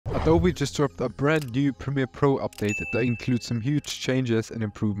Adobe just dropped a brand new Premiere Pro update that includes some huge changes and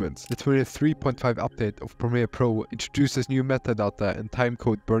improvements. The 23.5 update of Premiere Pro introduces new metadata and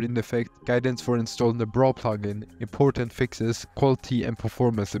timecode burn-in effect, guidance for installing the Brawl plugin, important fixes, quality and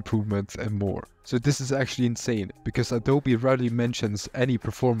performance improvements, and more. So this is actually insane, because Adobe rarely mentions any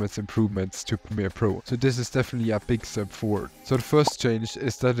performance improvements to Premiere Pro, so this is definitely a big step forward. So the first change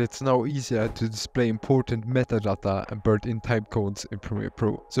is that it's now easier to display important metadata and burn-in timecodes in Premiere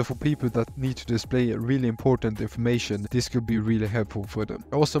Pro. So for people that need to display really important information, this could be really helpful for them.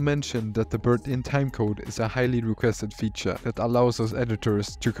 I also mentioned that the burn-in timecode is a highly requested feature that allows us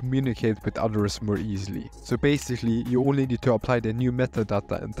editors to communicate with others more easily. So basically, you only need to apply the new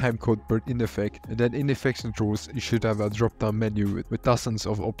metadata and timecode burn-in effect, and then in effects controls you should have a drop-down menu with dozens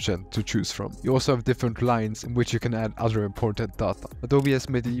of options to choose from. You also have different lines in which you can add other important data. Adobe has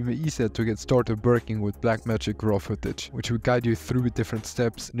made it even easier to get started working with Blackmagic raw footage, which will guide you through different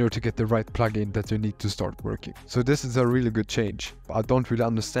steps in order to get the right plugin that you need to start working. So this is a really good change, but I don't really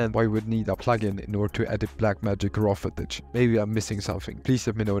understand why you would need a plugin in order to edit Blackmagic raw footage. Maybe I'm missing something. Please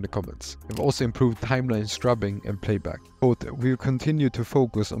let me know in the comments. We've also improved timeline scrubbing and playback. Quote, we will continue to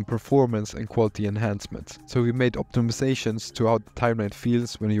focus on performance and quality enhancements. So we made optimizations to how the timeline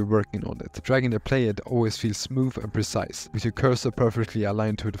feels when you're working on it. Dragging and play it always feels smooth and precise, with your cursor perfectly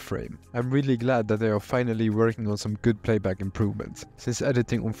aligned to the frame. I'm really glad that they are finally working on some good playback improvements, since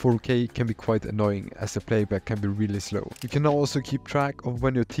editing on 4K can be quite annoying as the playback can be really slow. You can now also keep track of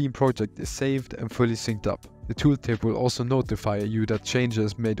when your team project is saved and fully synced up. The tooltip will also notify you that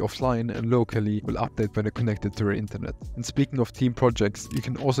changes made offline and locally will update when they're connected to your internet. And speaking of team projects, you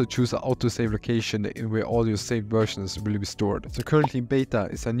can also choose an autosave location in where all your saved versions will be stored. So currently in beta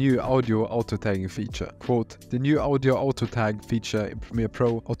is a new audio auto tagging feature. Quote, the new audio auto tag feature in Premiere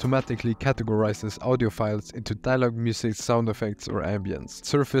Pro automatically categorizes audio files into dialogue, music, sound effects, or ambience.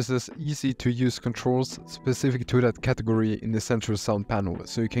 Surfaces easy to use controls specific to that category in the central sound panel,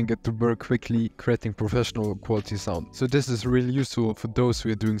 so you can get to work quickly creating professional quality sound. So this is really useful for those who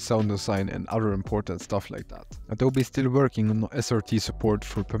are doing sound design and other important stuff like that. Adobe is still working on SRT support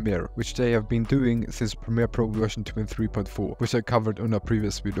for Premiere, which they have been doing since Premiere Pro version 23.4, which I covered on a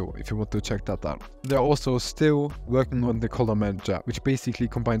previous video if you want to check that out. They're also still working on the color manager, which basically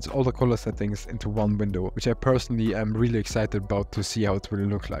combines all the color settings into one window, which I personally am really excited about to see how it will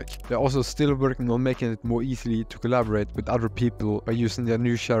look like. They're also still working on making it more easily to collaborate with other people by using their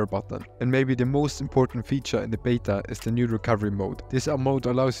new share button. And maybe the most important feature in the beta is the new recovery mode. This mode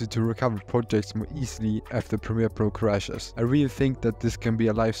allows you to recover projects more easily after Premiere Pro crashes. I really think that this can be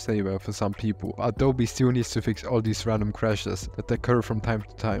a lifesaver for some people. Adobe still needs to fix all these random crashes that occur from time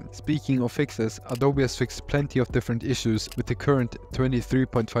to time. Speaking of fixes, Adobe has fixed plenty of different issues with the current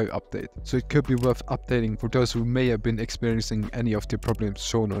 23.5 update, so it could be worth updating for those who may have been experiencing any of the problems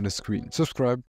shown on the screen. Subscribe.